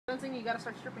dancing, you gotta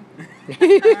start stripping.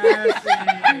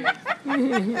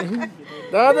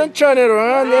 Don't turn it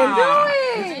around then. Do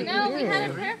it! I know, we had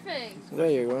it perfect. There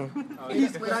you go.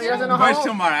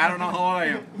 Question mark. I don't know how old I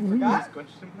am.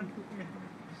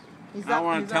 I don't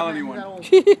want to tell anyone.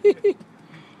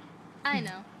 I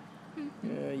know.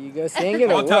 You guys sing it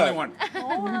or I'll what? tell anyone.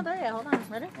 Oh, not there yet. Hold on.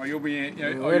 Ready? Or you'll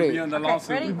be on the lawsuit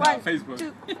ready? with 1, Facebook.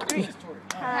 2, 3.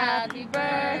 Happy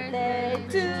birthday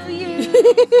to you.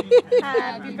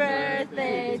 Happy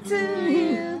birthday to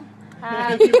you.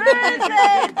 Happy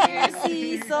birthday, dear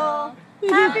Cecil.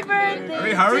 Happy birthday.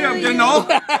 Hurry, hurry, to I'm getting you. old.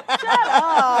 Shut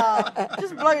up.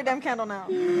 Just blow your damn candle now.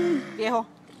 Viejo.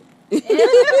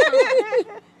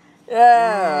 Yeah.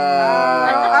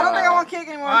 I don't think I want cake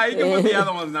anymore. You can put the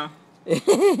other ones now.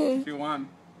 If you want.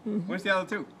 Where's the other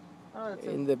two? Oh, that's it.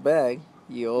 In the bag.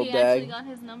 You old He bag. actually got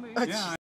his number. Yeah.